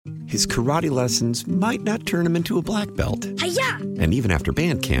his karate lessons might not turn him into a black belt. Hi-ya! And even after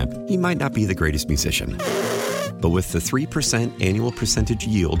band camp, he might not be the greatest musician. But with the 3% annual percentage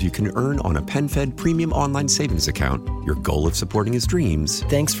yield you can earn on a PenFed premium online savings account, your goal of supporting his dreams...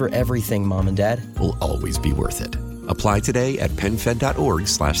 Thanks for everything, Mom and Dad. ...will always be worth it. Apply today at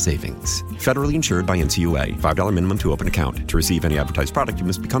PenFed.org/savings. Federally insured by NCUA. $5 minimum to open account. To receive any advertised product, you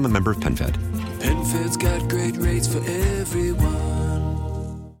must become a member of PenFed. PenFed's got great rates for everyone.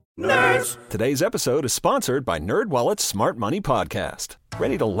 Nerds! Today's episode is sponsored by NerdWallet's Smart Money Podcast.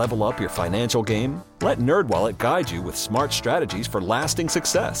 Ready to level up your financial game? Let NerdWallet guide you with smart strategies for lasting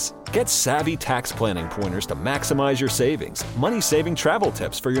success. Get savvy tax planning pointers to maximize your savings, money-saving travel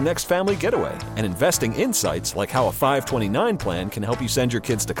tips for your next family getaway, and investing insights like how a 529 plan can help you send your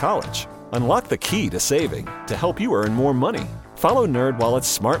kids to college. Unlock the key to saving to help you earn more money. Follow NerdWallet's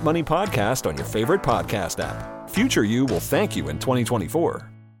Smart Money Podcast on your favorite podcast app. Future you will thank you in 2024.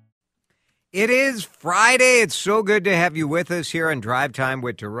 It is Friday. It's so good to have you with us here on Drive Time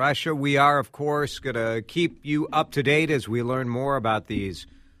with DeRusha. We are, of course, going to keep you up to date as we learn more about these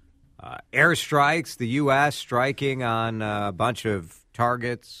airstrikes, the U.S. striking on a bunch of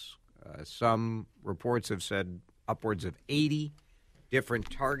targets. Some reports have said upwards of 80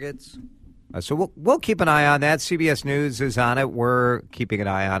 different targets. So we'll keep an eye on that. CBS News is on it. We're keeping an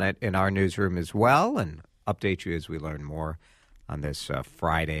eye on it in our newsroom as well and update you as we learn more on this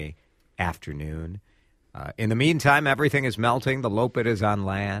Friday afternoon. In the meantime, everything is melting. The Lopet is on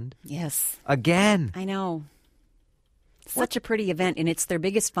land. Yes. Again. I know. Such a pretty event, and it's their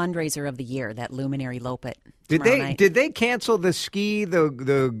biggest fundraiser of the year, that Luminary Lopet. Did they cancel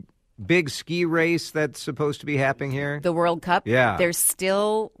the big ski race that's supposed to be happening here? The World Cup? Yeah. They're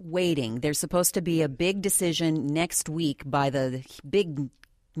still waiting. There's supposed to be a big decision next week by the big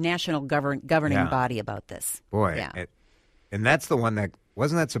national governing body about this. Boy. Yeah. And that's the one that,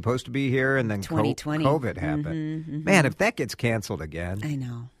 wasn't that supposed to be here and then 2020. COVID happened? Mm-hmm. Man, if that gets canceled again. I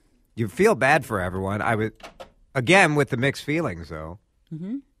know. You feel bad for everyone. I would, again, with the mixed feelings, though.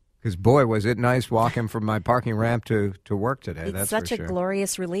 Because, boy, was it nice walking from my parking ramp to work today. It's that's such for a sure.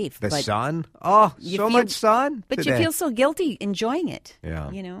 Glorious relief. The sun? Oh, much sun But today. you feel so guilty enjoying it. Yeah.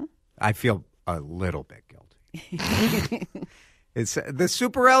 You know? I feel a little bit guilty. It's the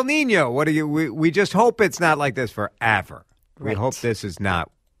Super El Nino. What do you? We just hope it's not like this forever. Right. We hope this is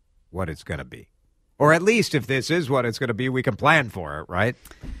not what it's going to be. Or at least if this is what it's going to be, we can plan for it, right?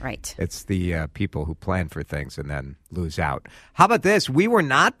 Right. It's the people who plan for things and then lose out. How about this? We were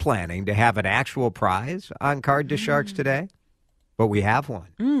not planning to have an actual prize on Card DeSharks today, but we have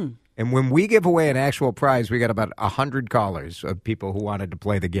one. And when we give away an actual prize, we got about 100 callers of people who wanted to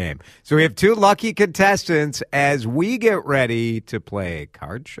play the game. So we have two lucky contestants as we get ready to play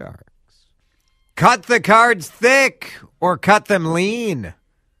Card Sharks. Cut the cards thick or cut them lean.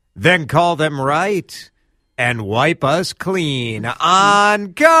 Then call them right and wipe us clean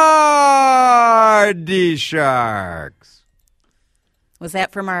on Card DeSharks. Was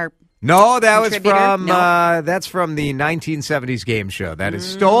that from our... No, that was contributor? from No. that's from the 1970s game show. That is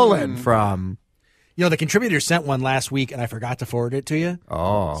stolen from. You know, the contributor sent one last week, and I forgot to forward it to you.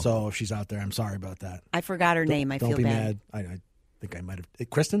 Oh, So if she's out there, I'm sorry about that. I forgot her name. I Don't feel be bad. mad. I think I might have.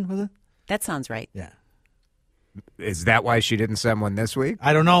 Kristen, was it? That sounds right. Yeah. is that why she didn't send one this week?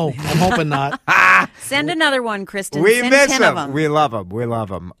 I don't know. I'm hoping not. Send another one, Kristen. We Send miss 10 of them. We love them. We love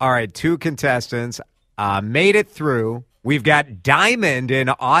them. All right, two contestants made it through. We've got Diamond in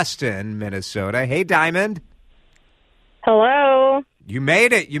Austin, Minnesota. Hey, Diamond. Hello. You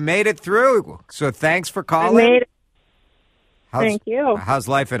made it. You made it through. So thanks for calling. I made it. How's- Thank you. How's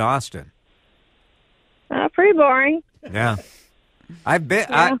life in Austin? Pretty boring. Yeah. I've been,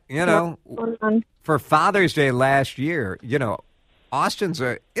 Yeah. for Father's Day last year, Austin's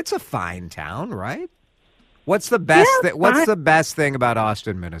it's a fine town, right? What's the best what's the best thing about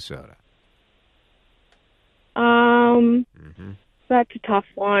Austin, Minnesota? That's a tough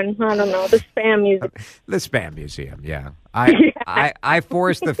one. I don't know. The spam music. The Spam Museum, yeah. I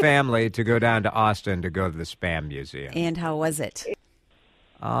forced the family to go down to Austin to go to the Spam Museum. And how was it?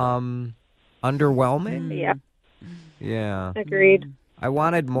 Underwhelming? Yeah. Yeah. Agreed. I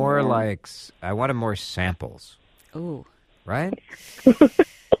wanted more more samples, Ooh. right?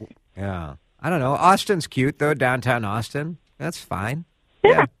 Yeah. I don't know. Austin's cute though, downtown Austin. That's fine.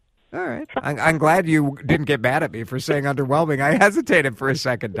 Yeah. All right. I'm glad you didn't get mad at me for saying underwhelming. I hesitated for a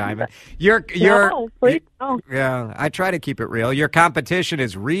second, Diamond. No, please don't. Yeah, I try to keep it real. Your competition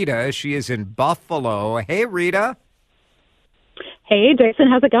is Rita. She is in Buffalo. Hey, Rita. Hey, Jason,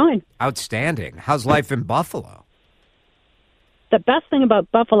 how's it going? Outstanding. How's life in Buffalo? the best thing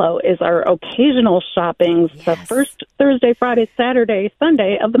about Buffalo is our occasional shoppings, the first Thursday, Friday, Saturday,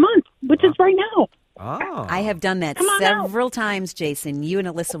 Sunday of the month, which is right now. Oh. I have done that several times, Jason. You and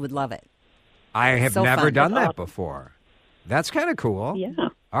Alyssa would love it. I have So never fun. done that before. That's kind of cool. Yeah.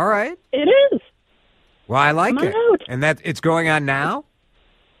 All right. It is. Well, I like Come on it. out. And that it's going on now?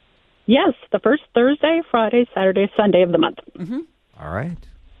 Yes, the first Thursday, Friday, Saturday, Sunday of the month. All right.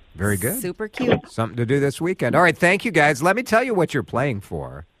 Very good. Super cute. Something to do this weekend. All right, thank you, guys. Let me tell you what you're playing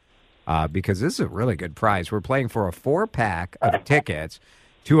for, because this is a really good prize. We're playing for a 4-pack of tickets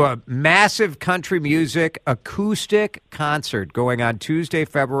to a massive country music acoustic concert going on Tuesday,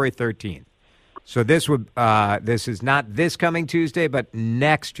 February 13th. So this is not this coming Tuesday, but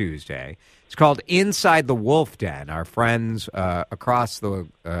next Tuesday. It's called Inside the Wolf Den. Our friends across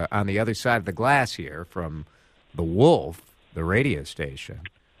on the other side of the glass here from the Wolf, the radio station,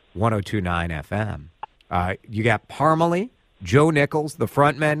 102.9 FM. You got Parmalee, Joe Nichols, the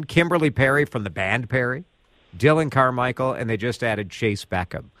frontmen, Kimberly Perry from the band Perry, Dylan Carmichael, and they just added Chase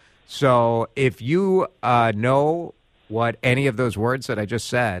Beckham. So if you know what any of those words that I just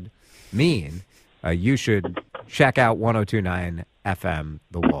said mean, you should check out 102.9 FM,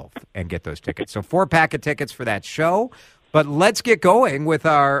 The Wolf, and get those tickets. So 4-pack of tickets for that show. But let's get going with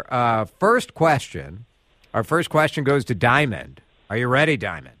our first question. Our first question goes to Diamond. Are you ready,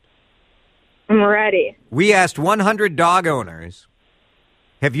 Diamond? I'm ready. We asked 100 dog owners,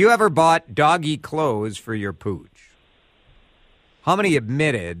 have you ever bought doggy clothes for your pooch? How many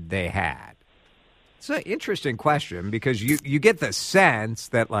admitted they had? It's an interesting question because you get the sense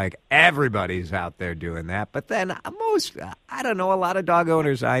that, like, everybody's out there doing that. But then I don't know, a lot of dog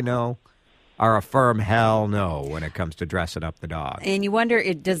owners I know are a firm hell no when it comes to dressing up the dog. And you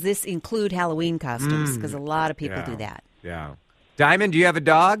wonder, does this include Halloween costumes? Because a lot of people do that. Yeah. Diamond, do you have a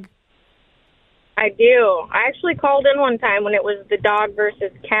dog? I do. I actually called in one time when it was the dog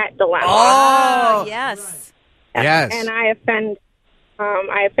versus cat dilemma. Oh, yes. Yes. And I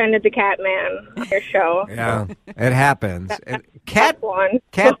offended the cat man on your show. Yeah, it happens. One.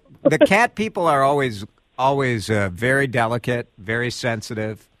 The cat people are always very delicate, very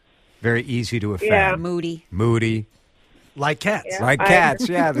sensitive, very easy to offend. Yeah. Moody. Like cats. Yeah. Like cats.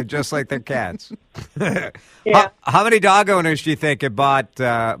 Yeah, they're just like their cats. Yeah. How many dog owners do you think have bought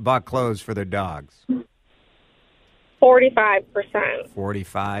clothes for their dogs? 45%.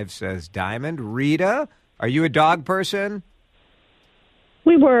 45 says Diamond. Rita, are you a dog person?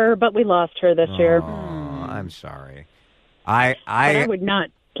 We were, but we lost her this year. Oh, I'm sorry. But I would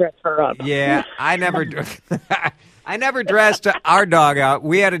not dress her up. Yeah, I never dressed our dog out.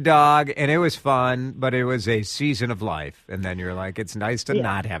 We had a dog, and it was fun, but it was a season of life. And then you're like, it's nice to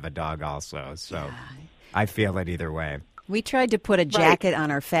not have a dog also. So I feel it either way. We tried to put a jacket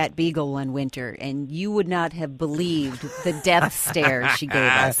on our fat beagle one winter, and you would not have believed the death stare she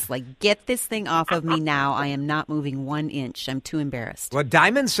gave us. Like, get this thing off of me now. I am not moving 1 inch. I'm too embarrassed. Well,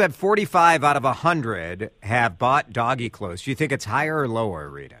 Diamond said 45 out of 100 have bought doggy clothes. Do you think it's higher or lower,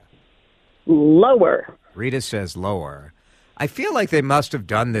 Rita? Lower. Rita says lower. I feel like they must have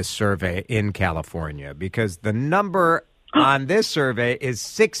done this survey in California because the number on this survey is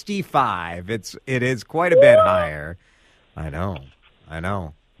 65. It is quite a bit higher. I know.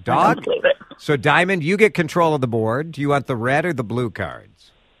 Dog? So, Diamond, you get control of the board. Do you want the red or the blue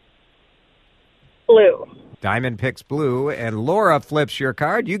cards? Blue. Diamond picks blue, and Laura flips your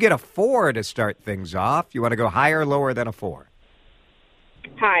card. You get a 4 to start things off. You want to go higher or lower than a 4?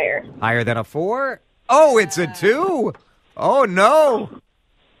 Higher. Higher than a 4? Oh, it's a 2. Oh, no.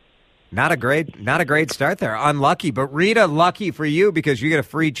 Not a great start there. Unlucky. But, Rita, lucky for you because you get a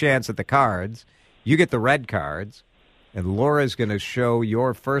free chance at the cards. You get the red cards. And Laura's going to show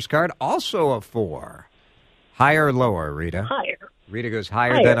your first card, also a 4. Higher or lower, Rita? Higher. Rita goes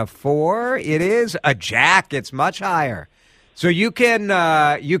higher than a 4. It is a jack. It's much higher. So you can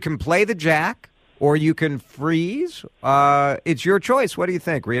play the jack or you can freeze. It's your choice. What do you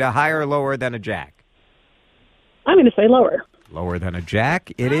think, Rita? Higher or lower than a jack? I'm going to say lower. Lower than a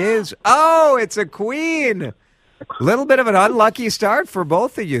jack. It is. Oh, it's a queen. A little bit of an unlucky start for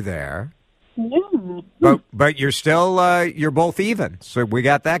both of you there. Yeah. But you're still you're both even. So we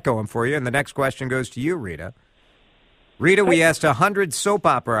got that going for you. And the next question goes to you, Rita. Rita, we asked 100 soap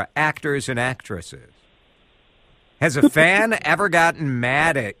opera actors and actresses. Has a fan ever gotten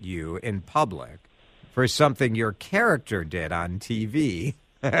mad at you in public for something your character did on TV?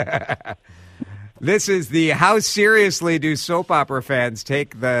 This is the how seriously do soap opera fans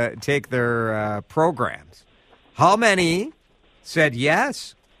take their programs. How many said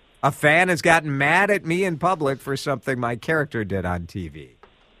yes? A fan has gotten mad at me in public for something my character did on TV.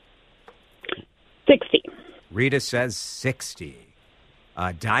 60. Rita says 60.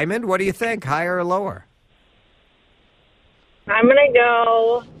 Diamond, what do you think? Higher or lower? I'm going to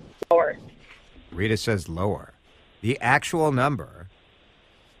go lower. Rita says lower. The actual number.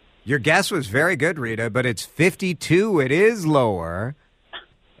 Your guess was very good, Rita, but it's 52. It is lower.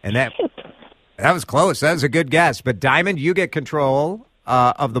 And that was close. That was a good guess. But Diamond, you get control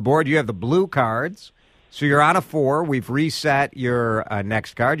of the board. You have the blue cards. So you're on a 4. We've reset your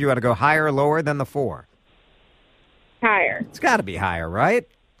next card. You want to go higher or lower than the 4? Higher. It's got to be higher, right?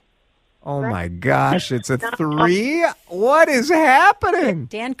 Oh, my gosh. It's a 3? What is happening?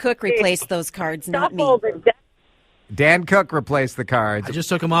 Dan Cook replaced those cards, not me. Dan Cook replaced the cards. I just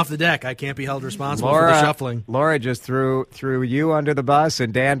took them off the deck. I can't be held responsible for the shuffling. Laura just threw you under the bus,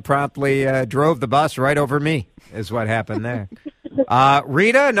 and Dan promptly drove the bus right over me, is what happened there.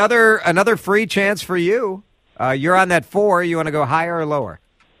 Rita, another free chance for you. You're on that 4. You want to go higher or lower?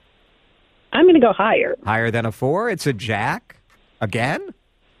 I'm going to go higher. Higher than a 4? It's a jack. Again?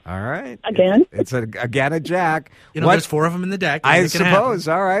 All right. Again? It's again a jack. There's 4 of them in the deck. I suppose.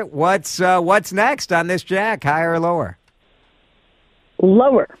 All right. What's next on this jack? Higher or lower?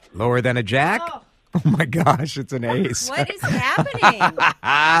 Lower. Lower than a jack? Oh my gosh, it's an ace. What is happening?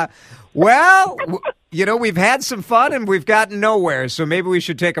 Well, we've had some fun and we've gotten nowhere, so maybe we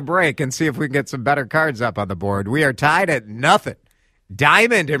should take a break and see if we can get some better cards up on the board. We are tied at nothing.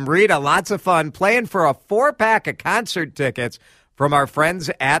 Diamond and Rita, lots of fun, playing for a 4-pack of concert tickets from our friends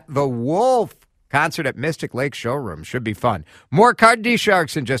at The Wolf. Concert at Mystic Lake Showroom. Should be fun. More Card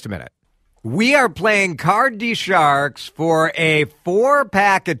DeSharks in just a minute. We are playing Card DeSharks for a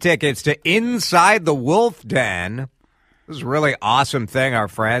 4-pack of tickets to Inside the Wolf Den. This is a really awesome thing our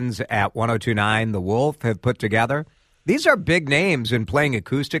friends at 102.9 The Wolf have put together. These are big names in playing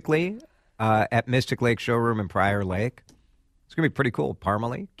acoustically at Mystic Lake Showroom in Prior Lake. It's going to be pretty cool.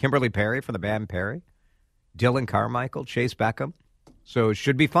 Parmalee, Kimberly Perry from the band Perry, Dylan Carmichael, Chase Beckham. So it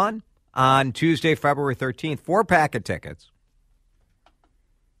should be fun on Tuesday, February 13th. 4-pack of tickets.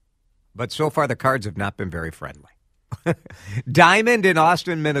 But so far the cards have not been very friendly. Diamond in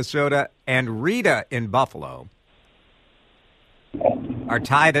Austin, Minnesota, and Rita in Buffalo are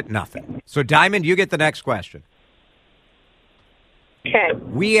tied at nothing. So, Diamond, you get the next question. Okay.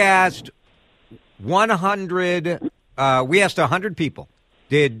 We asked 100 people.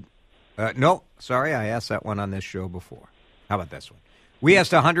 No, sorry, I asked that one on this show before. How about this one? We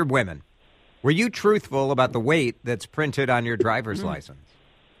asked 100 women, were you truthful about the weight that's printed on your driver's license?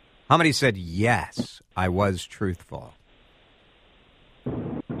 How many said, yes, I was truthful?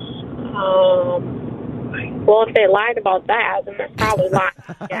 Well, if they lied about that, then they're probably lying.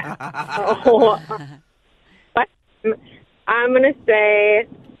 Yeah. So, but I'm going to say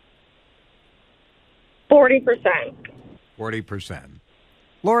 40%. 40%.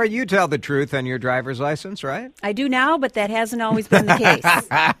 Laura, you tell the truth on your driver's license, right? I do now, but that hasn't always been the case.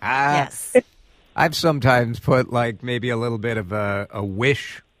 Yes. I've sometimes put maybe a little bit of a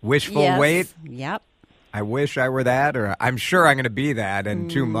wishful weight. Yep. I wish I were that, or I'm sure I'm going to be that in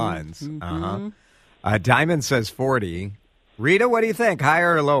 2 months. Diamond says 40. Rita, what do you think?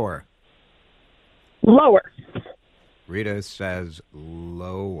 Higher or lower? Lower. Rita says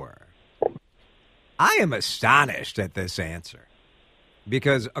lower. I am astonished at this answer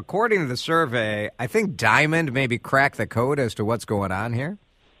because according to the survey, I think Diamond maybe cracked the code as to what's going on here.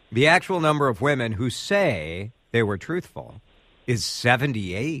 The actual number of women who say they were truthful is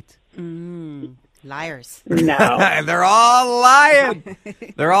 78. Liars. No. They're all lying.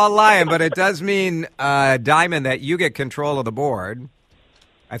 They're all lying, but it does mean, Diamond, that you get control of the board.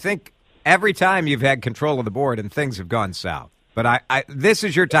 I think every time you've had control of the board and things have gone south. But this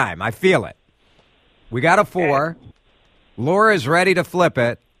is your time. I feel it. We got a 4. Okay. Laura's ready to flip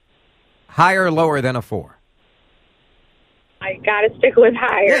it. Higher or lower than a 4? I got to stick with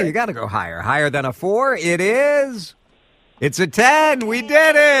higher. Yeah, you got to go higher. Higher than a 4, it is. It's a 10. We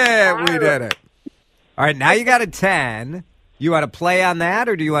did it. We did it. All right, now you got a 10. You want to play on that,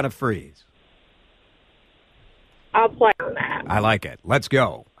 or do you want to freeze? I'll play on that. I like it. Let's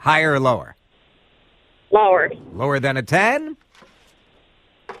go. Higher or lower? Lower. Lower than a 10?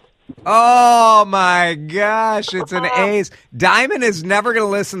 Oh, my gosh. It's an ace. Diamond is never going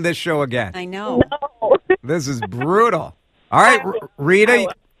to listen to this show again. I know. No. This is brutal. All right,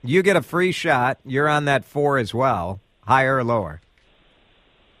 Rita, you get a free shot. You're on that 4 as well. Higher or lower?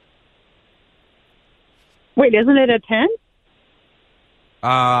 Wait, isn't it a 10?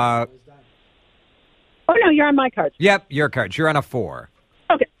 Oh, no, you're on my cards. Yep, your cards. You're on a 4.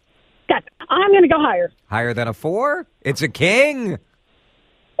 Okay. Got it. I'm going to go higher. Higher than a 4? It's a king.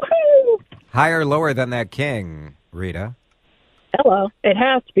 Woo-hoo. Higher or lower than that king, Rita? Hello. It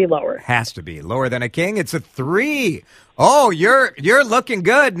has to be lower. Has to be lower than a king. It's a 3. Oh, you're looking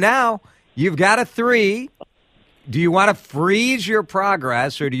good now. You've got a 3. Do you want to freeze your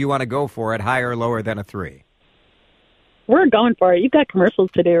progress, or do you want to go for it higher or lower than a 3? We're going for it. You've got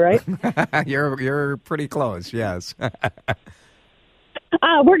commercials to do, right? You're pretty close, yes. We're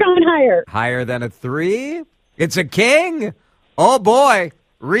going higher. Higher than a 3? It's a king? Oh, boy.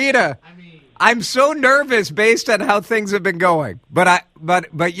 Rita, I'm so nervous based on how things have been going. But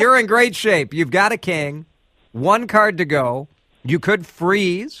you're in great shape. You've got a king. 1 card to go. You could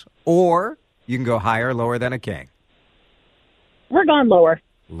freeze, or you can go higher or lower than a king. We're going lower.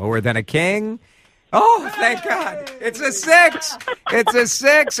 Lower than a king. Oh, thank God. It's a 6. It's a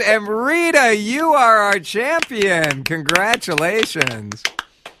 6. And Rita, you are our champion. Congratulations.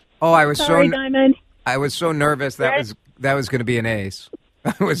 Oh, Sorry, Diamond. I was so nervous that was going to be an ace.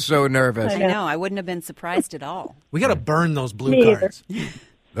 I was so nervous. I know. I wouldn't have been surprised at all. We got to burn those blue cards.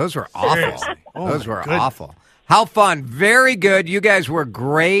 Those were awful. Those were goodness. awful. How fun. Very good. You guys were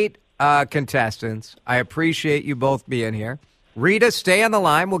great contestants. I appreciate you both being here. Rita, stay on the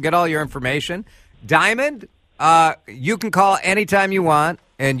line. We'll get all your information. Diamond, you can call anytime you want,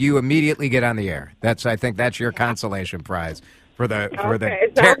 and you immediately get on the air. I think that's your consolation prize for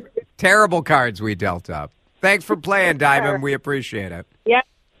the terrible cards we dealt up. Thanks for playing, Diamond. We appreciate it. Yeah.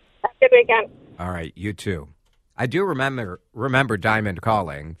 Have a good weekend. All right, you too. I do remember Diamond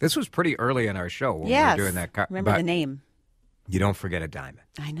calling. This was pretty early in our show when we were doing that. Remember the name. You don't forget a Diamond.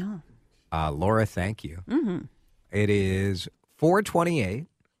 I know. Laura, thank you. Mm-hmm. It is 4:28.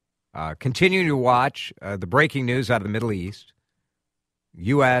 Continuing to watch the breaking news out of the Middle East.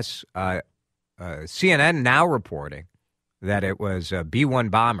 U.S. CNN now reporting that it was B-1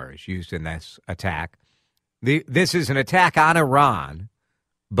 bombers used in this attack. This is an attack on Iran,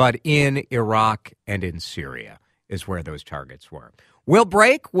 but in Iraq and in Syria is where those targets were. We'll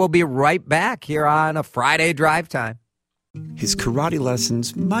break. We'll be right back here on a Friday Drive Time. His karate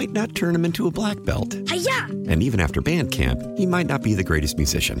lessons might not turn him into a black belt. Hi-ya! And even after band camp, he might not be the greatest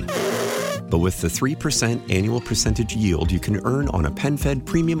musician. But with the 3% annual percentage yield you can earn on a PenFed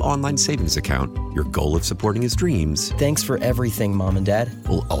premium online savings account, your goal of supporting his dreams Thanks for everything, Mom and Dad.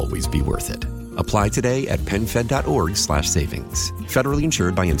 will always be worth it. Apply today at PenFed.org/savings. Federally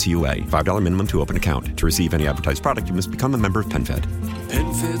insured by NCUA. $5 minimum to open account. To receive any advertised product, you must become a member of PenFed.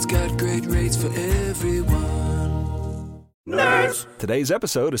 PenFed's got great rates for everyone. Nerds! Today's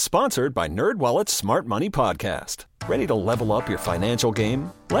episode is sponsored by NerdWallet's Smart Money Podcast. Ready to level up your financial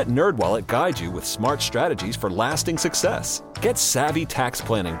game? Let NerdWallet guide you with smart strategies for lasting success. Get savvy tax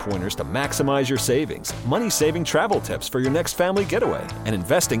planning pointers to maximize your savings, money-saving travel tips for your next family getaway, and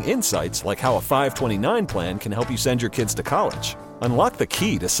investing insights like how a 529 plan can help you send your kids to college. Unlock the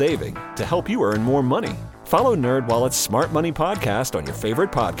key to saving to help you earn more money. Follow NerdWallet's Smart Money Podcast on your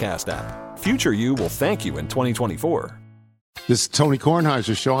favorite podcast app. Future you will thank you in 2024. This is Tony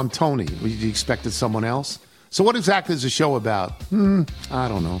Kornheiser's show. I'm Tony. You expected someone else? So what exactly is the show about? I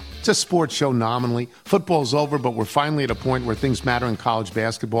don't know. It's a sports show nominally. Football's over, but we're finally at a point where things matter in college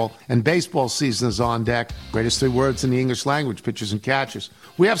basketball, and baseball season is on deck. Greatest 3 words in the English language, pitchers and catchers.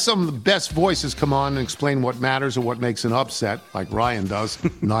 We have some of the best voices come on and explain what matters or what makes an upset, like Ryan does,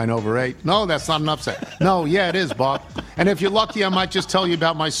 9/8. No, that's not an upset. No, yeah, it is, Bob. And if you're lucky, I might just tell you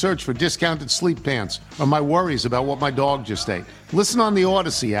about my search for discounted sleep pants or my worries about what my dog just ate. Listen on the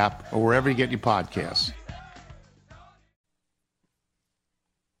Odyssey app or wherever you get your podcasts.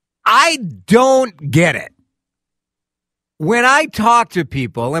 I don't get it. When I talk to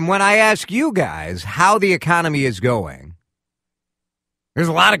people and when I ask you guys how the economy is going, there's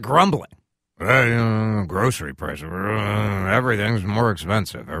a lot of grumbling. Grocery prices, everything's more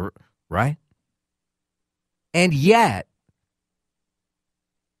expensive, right? And yet,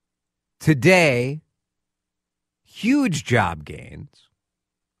 today, huge job gains.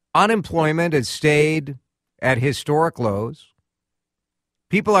 Unemployment has stayed at historic lows.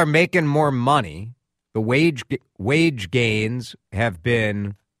 People are making more money. The wage gains have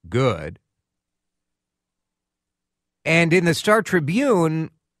been good. And in the Star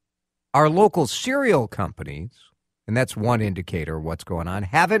Tribune, our local cereal companies, and that's one indicator of what's going on,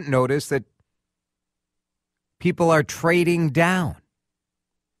 haven't noticed that people are trading down.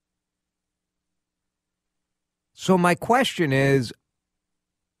 So my question is,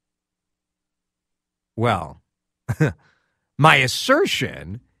 well, my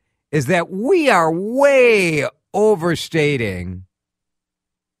assertion is that we are way overstating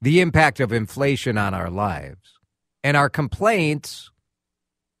the impact of inflation on our lives. And our complaints,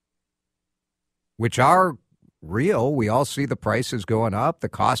 which are real, we all see the prices going up. The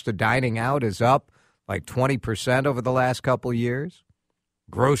cost of dining out is up like 20% over the last couple years.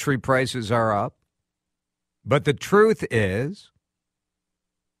 Grocery prices are up. But the truth is,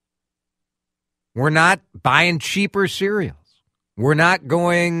 we're not buying cheaper cereals. We're not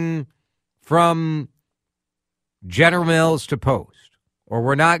going from General Mills to Post, or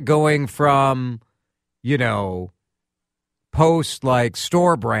we're not going from, Post like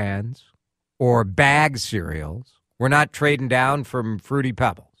store brands or bag cereals. We're not trading down from Fruity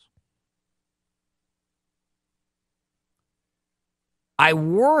Pebbles. I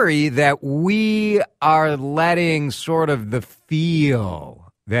worry that we are letting sort of the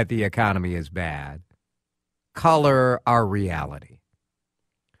feel that the economy is bad color our reality.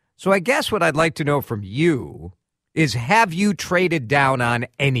 So I guess what I'd like to know from you is, have you traded down on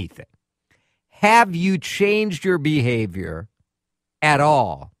anything? Have you changed your behavior at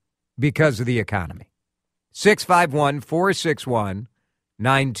all because of the economy?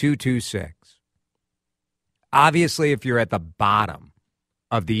 651-461-9226. Obviously, if you're at the bottom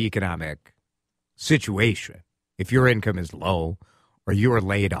of the economic situation, if your income is low or you are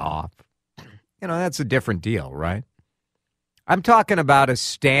laid off, that's a different deal, right? I'm talking about a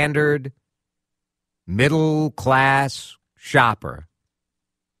standard middle-class shopper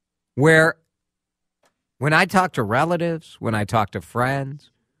where when I talk to relatives, when I talk to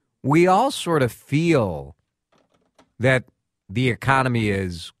friends, we all sort of feel that the economy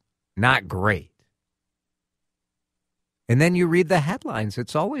is not great. And then you read the headlines.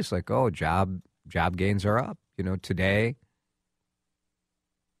 It's always like, oh, job gains are up. Today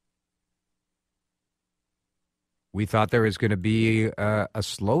we thought there was going to be a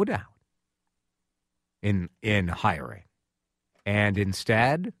slowdown in hiring. And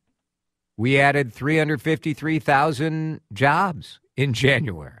instead, we added 353,000 jobs in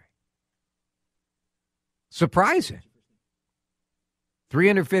January. Surprising.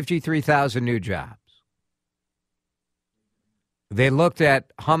 353,000 new jobs. They looked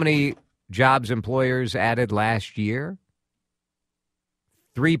at how many jobs employers added last year.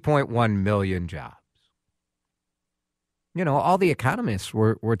 3.1 million jobs. All the economists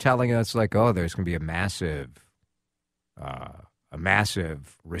were telling us like, oh, there's going to be a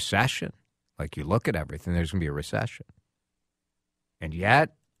massive recession. Like, you look at everything, there's going to be a recession. And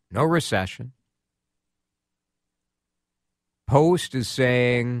yet, no recession. Post is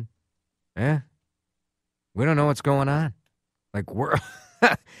saying, we don't know what's going on. Like,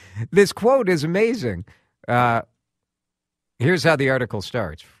 this quote is amazing. Here's how the article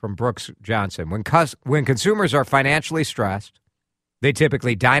starts from Brooks Johnson. When consumers are financially stressed, they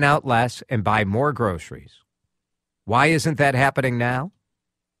typically dine out less and buy more groceries. Why isn't that happening now?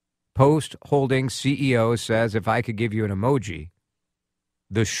 Post Holdings CEO says, if I could give you an emoji,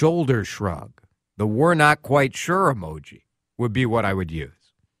 the shoulder shrug, the we're not quite sure emoji would be what I would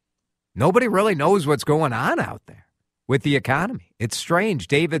use. Nobody really knows what's going on out there with the economy. It's strange.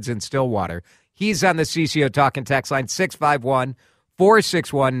 David's in Stillwater. He's on the CCO Talking text line,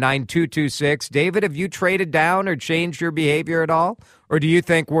 651-461-9226. David, have you traded down or changed your behavior at all? Or do you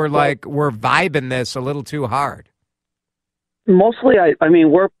think we're vibing this a little too hard? Mostly,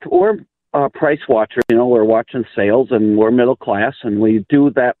 we're price watchers. We're watching sales, and we're middle class, and we do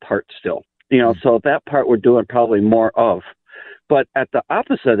that part still. So that part we're doing probably more of. But at the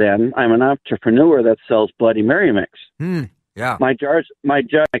opposite end, I'm an entrepreneur that sells Bloody Mary mix. Yeah, my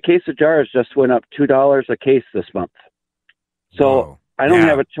case of jars just went up $2 a case this month. So whoa. I don't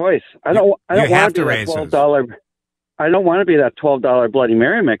have a choice. I don't want to raise $12. I don't want to be that $12 Bloody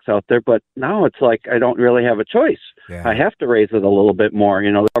Mary mix out there, but now it's like I don't really have a choice. Yeah. I have to raise it a little bit more,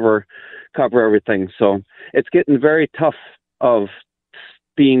 cover everything. So it's getting very tough of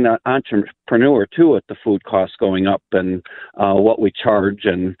being an entrepreneur too, with the food costs going up and what we charge,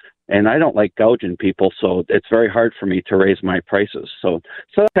 and I don't like gouging people, so it's very hard for me to raise my prices. So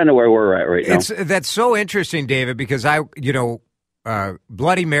that's kind of where we're at right now. That's so interesting, David, because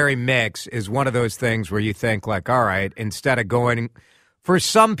Bloody Mary mix is one of those things where you think like, all right, instead of going, for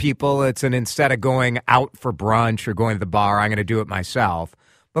some people, instead of going out for brunch or going to the bar, I'm going to do it myself.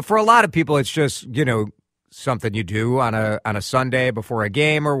 But for a lot of people, it's just, something you do on a Sunday before a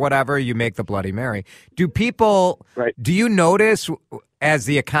game or whatever, you make the Bloody Mary. Do you notice as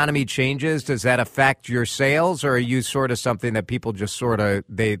the economy changes, does that affect your sales, or are you sort of something that people just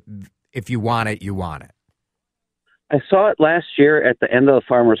if you want it, you want it? I saw it last year at the end of the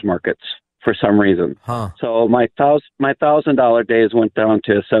farmers markets for some reason. Huh. So my $1,000 days went down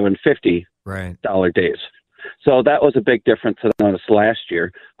to $750 days. So that was a big difference than I noticed last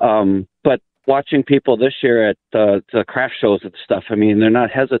year. But watching people this year at the craft shows and stuff, they're not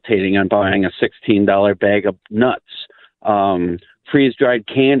hesitating on buying a $16 bag of nuts freeze-dried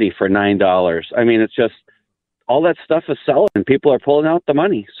candy for $9. I mean, it's just all that stuff is selling, and people are pulling out the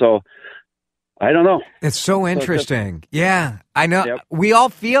money. So I don't know. It's so interesting. Yeah, I know. Yep. We all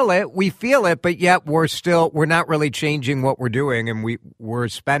feel it. We feel it, but yet we're not really changing what we're doing, and we're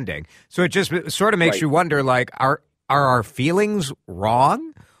spending. So it just sort of makes you wonder, like, are our feelings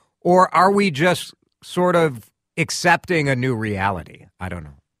wrong, or are we just sort of accepting a new reality? I don't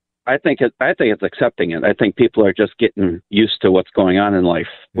know. I think it's accepting it. I think people are just getting used to what's going on in life,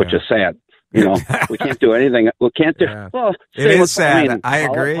 which is sad. You know, we can't do anything. We can't do. Yeah. Well, it is sad. I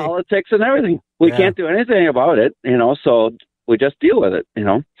agree. Politics and everything. We can't do anything about it. You know, so we just deal with it. You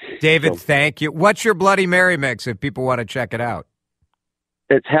know. David, thank you. What's your Bloody Mary mix if people want to check it out?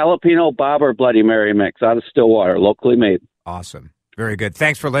 It's jalapeno bobber Bloody Mary mix out of Stillwater, locally made. Awesome. Very good.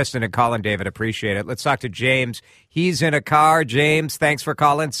 Thanks for listening and calling, David. Appreciate it. Let's talk to James. He's in a car. James, thanks for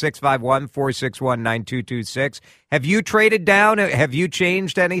calling, 651-461-9226. Have you traded down? Have you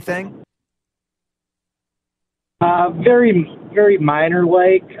changed anything? Very, very minor.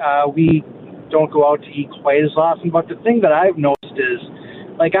 We don't go out to eat quite as often. But the thing that I've noticed is,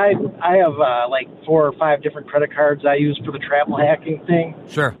 like, I have 4 or 5 different credit cards I use for the travel hacking thing.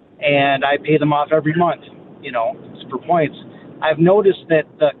 Sure. And I pay them off every month, you know, for points. I've noticed that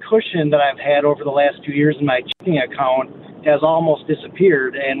the cushion that I've had over the last few years in my checking account has almost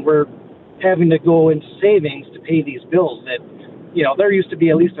disappeared, and we're having to go into savings to pay these bills that, you know, there used to be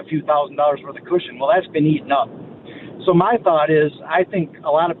at least a few $1,000s worth of cushion. Well, that's been eaten up. So my thought is, I think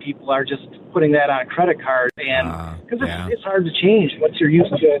a lot of people are just putting that on a credit card, and because it's hard to change once you're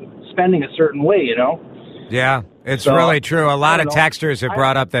used to spending a certain way, you know? Yeah, it's really true. A lot of texters have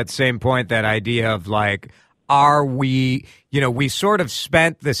brought up that same point, that idea of, like, are we, you know, we sort of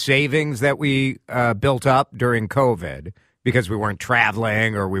spent the savings that we built up during COVID because we weren't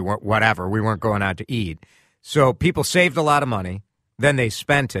traveling or we weren't going out to eat. So people saved a lot of money, then they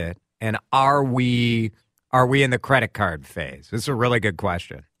spent it, and are we in the credit card phase? This is a really good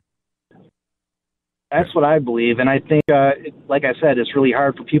question. That's what I believe, and I think, like I said, it's really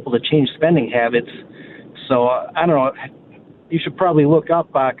hard for people to change spending habits. So I don't know. You should probably look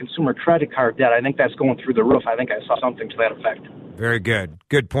up consumer credit card debt. I think that's going through the roof. I think I saw something to that effect. Very good.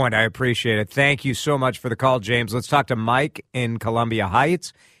 Good point. I appreciate it. Thank you so much for the call, James. Let's talk to Mike in Columbia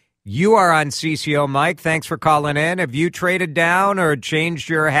Heights. You are on CCO, Mike. Thanks for calling in. Have you traded down or changed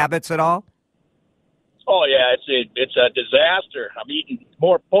your habits at all? Oh, yeah. It's a disaster. I'm eating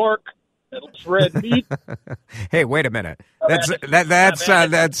more pork and less red meat. Hey, wait a minute.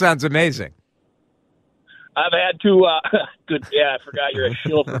 That sounds amazing. I've had to, I forgot you're a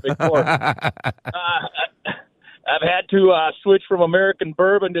shill for Big Pork. I've had to switch from American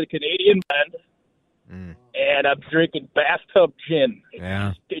bourbon to Canadian blend, and I'm drinking bathtub gin.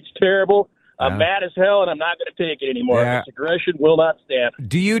 It's terrible. I'm mad as hell, and I'm not going to take it anymore. This aggression will not stand.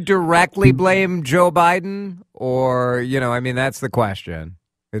 Do you directly blame Joe Biden, or, you know, I mean, that's the question.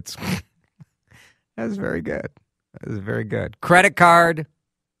 That's very good. That is very good. Credit card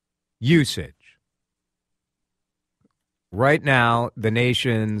usage. Right now, the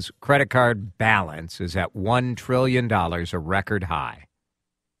nation's credit card balance is at $1 trillion, a record high.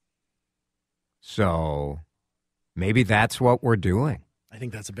 So maybe that's what we're doing. I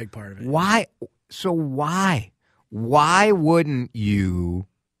think that's a big part of it. Why? So why? Why wouldn't you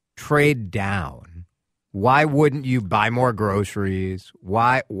trade down? Why wouldn't you buy more groceries?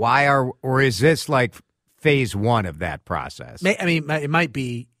 Or is this like phase one of that process? I mean, it might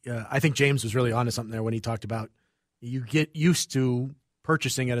be. I think James was really onto something there when he talked about you get used to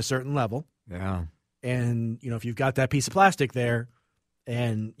purchasing at a certain level. Yeah. And, you know, if you've got that piece of plastic there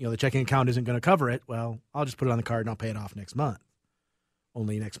and, you know, the checking account isn't going to cover it, well, I'll just put it on the card and I'll pay it off next month.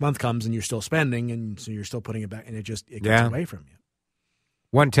 Only next month comes and you're still spending, and so you're still putting it back, and it gets away from you.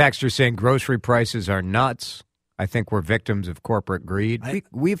 One texter saying grocery prices are nuts. I think we're victims of corporate greed.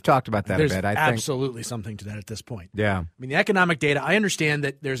 We've talked about that a bit. There's absolutely something to that at this point. Yeah. I mean, the economic data, I understand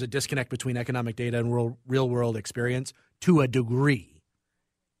that there's a disconnect between economic data and real-world experience to a degree.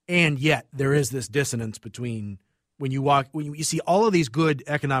 And yet there is this dissonance between when you see all of these good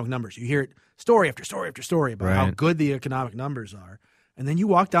economic numbers. You hear it story after story after story about how good the economic numbers are. And then you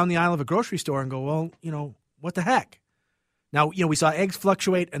walk down the aisle of a grocery store and go, well, you know, what the heck? Now, you know, we saw eggs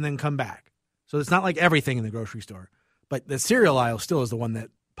fluctuate and then come back. So it's not like everything in the grocery store. But the cereal aisle still is the one that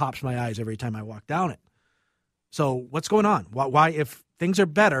pops my eyes every time I walk down it. So what's going on? Why, if things are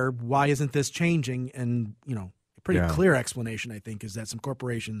better, why isn't this changing? And, you know, a pretty clear explanation, I think, is that some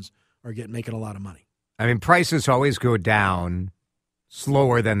corporations are making a lot of money. I mean, prices always go down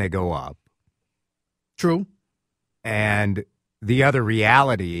slower than they go up. True. And the other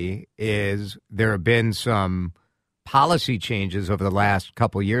reality is there have been some policy changes over the last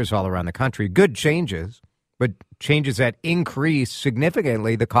couple of years all around the country. Good changes, but changes that increase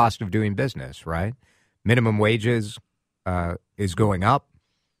significantly the cost of doing business, right? Minimum wages is going up.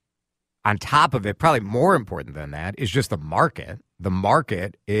 On top of it, probably more important than that, is just the market. The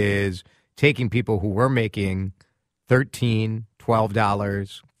market is taking people who were making $13,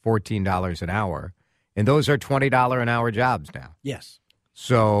 $12, $14 an hour, and those are $20 an hour jobs now. Yes.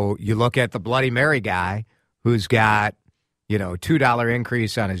 So you look at the Bloody Mary guy who's got, $2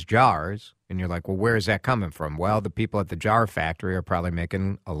 increase on his jars, and you're like, well, where is that coming from? Well, the people at the jar factory are probably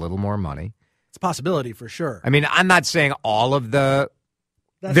making a little more money. It's a possibility for sure. I mean, I'm not saying all of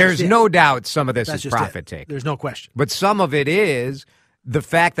there's no doubt some of this is profit taking. There's no question. But some of it is the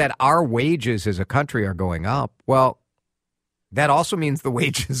fact that our wages as a country are going up. Well, that also means the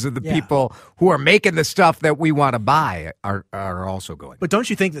wages of the people who are making the stuff that we want to buy are also going up. But don't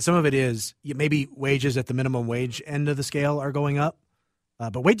you think that some of it is maybe wages at the minimum wage end of the scale are going up?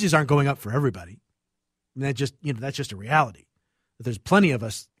 But wages aren't going up for everybody. And that's just a reality. But there's plenty of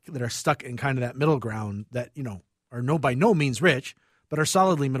us that are stuck in kind of that middle ground that, are by no means rich, but are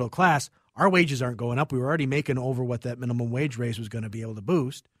solidly middle class. Our wages aren't going up. We were already making over what that minimum wage raise was going to be able to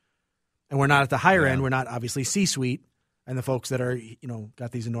boost. And we're not at the higher end. We're not obviously C-suite and the folks that are,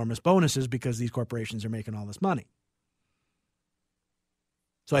 got these enormous bonuses because these corporations are making all this money.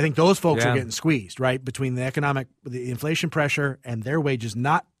 So I think those folks are getting squeezed, right, between the inflation pressure and their wages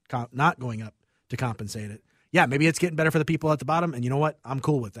not going up to compensate it. Yeah, maybe it's getting better for the people at the bottom, and you know what? I'm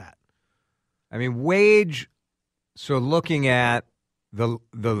cool with that. I mean, so looking at the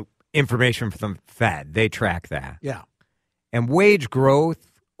information from the Fed, they track that. Yeah. And wage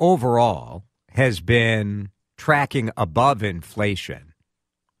growth overall has been tracking above inflation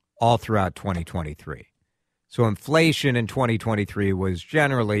all throughout 2023. So inflation in 2023 was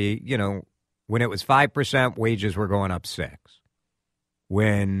generally, when it was 5%, wages were going up 6%.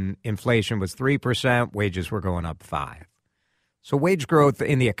 When inflation was 3%, wages were going up 5%. So wage growth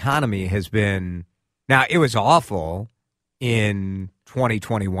in the economy has been, now it was awful in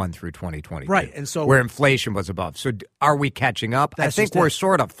 2021 through 2022. Right, and so where inflation was above. So are we catching up? I think we're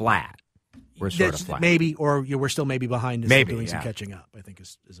sort of flat. We're sort of flat. Maybe, or we're still maybe behind and doing some catching up, I think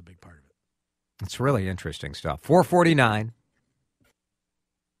is a big part of it. It's really interesting stuff. 449.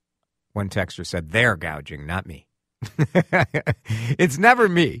 One texter said, they're gouging, not me. It's never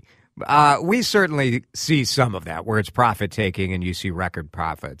me. We certainly see some of that where it's profit taking and you see record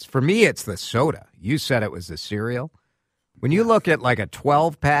profits. For me, it's the soda. You said it was the cereal. When you look at like a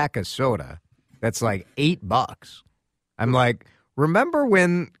 12-pack of soda, that's like $8. I'm like, remember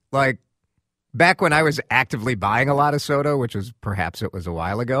when, back when I was actively buying a lot of soda, which was perhaps it was a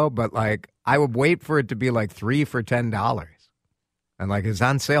while ago, but I would wait for it to be 3 for $10. And it's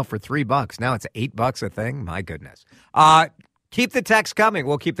on sale for $3. Now it's $8 a thing. My goodness. Keep the text coming.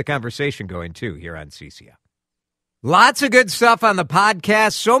 We'll keep the conversation going too here on CCO. Lots of good stuff on the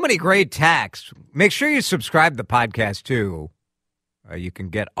podcast. So many great texts. Make sure you subscribe to the podcast too. You can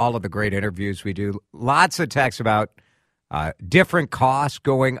get all of the great interviews we do. Lots of texts about different costs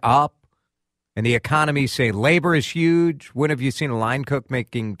going up. And the economy say labor is huge. When have you seen a line cook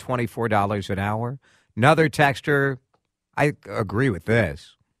making $24 an hour? Another texter, I agree with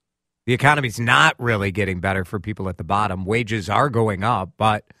this. The economy's not really getting better for people at the bottom. Wages are going up,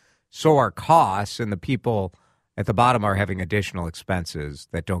 but so are costs, and the people at the bottom are having additional expenses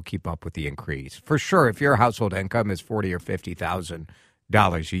that don't keep up with the increase. For sure, if your household income is $40,000 or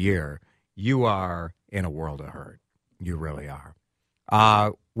 $50,000 a year, you are in a world of hurt. You really are.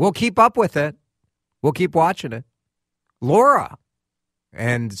 We'll keep up with it. We'll keep watching it. Laura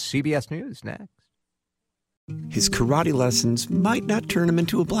and CBS News next. His karate lessons might not turn him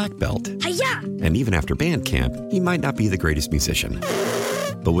into a black belt. Hi-ya! And even after band camp, he might not be the greatest musician.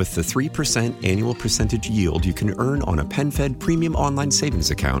 But with the 3% annual percentage yield you can earn on a PenFed premium online savings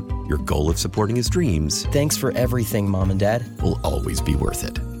account, your goal of supporting his dreams... Thanks for everything, Mom and Dad. ...will always be worth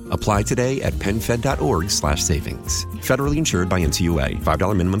it. Apply today at PenFed.org/savings. Federally insured by NCUA.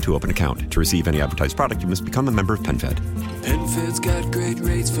 $5 minimum to open account. To receive any advertised product, you must become a member of PenFed. PenFed's got great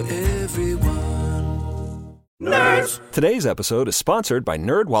rates for everyone. Nerds! Today's episode is sponsored by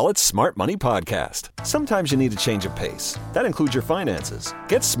NerdWallet's Smart Money Podcast. Sometimes you need a change of pace. That includes your finances.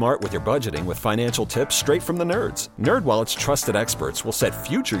 Get smart with your budgeting with financial tips straight from the nerds. NerdWallet's trusted experts will set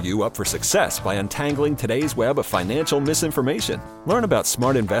future you up for success by untangling today's web of financial misinformation. Learn about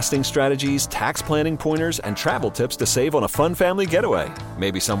smart investing strategies, tax planning pointers, and travel tips to save on a fun family getaway.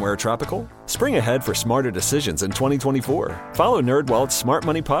 Maybe somewhere tropical? Spring ahead for smarter decisions in 2024. Follow NerdWallet's Smart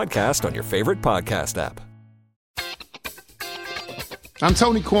Money Podcast on your favorite podcast app. I'm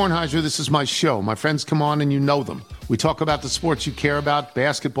Tony Kornheiser. This is my show. My friends come on and you know them. We talk about the sports you care about,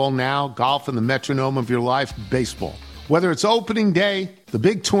 basketball now, golf, and the metronome of your life, baseball. Whether it's opening day, the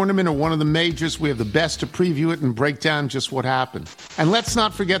big tournament, or one of the majors, we have the best to preview it and break down just what happened. And let's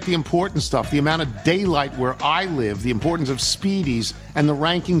not forget the important stuff, the amount of daylight where I live, the importance of Speedies, and the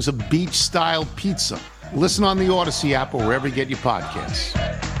rankings of beach-style pizza. Listen on the Odyssey app or wherever you get your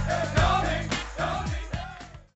podcasts.